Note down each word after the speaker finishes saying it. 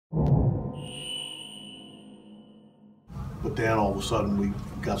But then all of a sudden we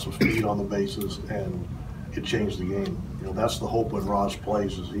got some speed on the bases and it changed the game. You know, that's the hope when Raj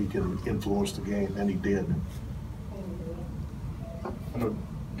plays, is he can influence the game, and he did. I know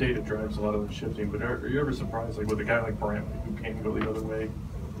data drives a lot of the shifting, but are you ever surprised, like with a guy like Brantley who can go the other way,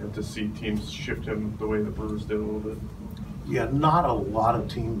 you know, to see teams shift him the way the Brewers did a little bit? Yeah, not a lot of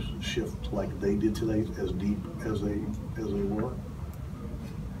teams shift like they did today, as deep as they were.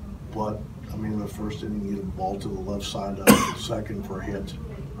 But I mean, the first inning, he hit a ball to the left side of the second for a hit.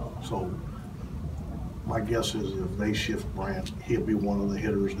 So my guess is if they shift Brandt, he'll be one of the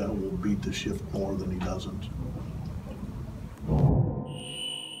hitters that will beat the shift more than he doesn't.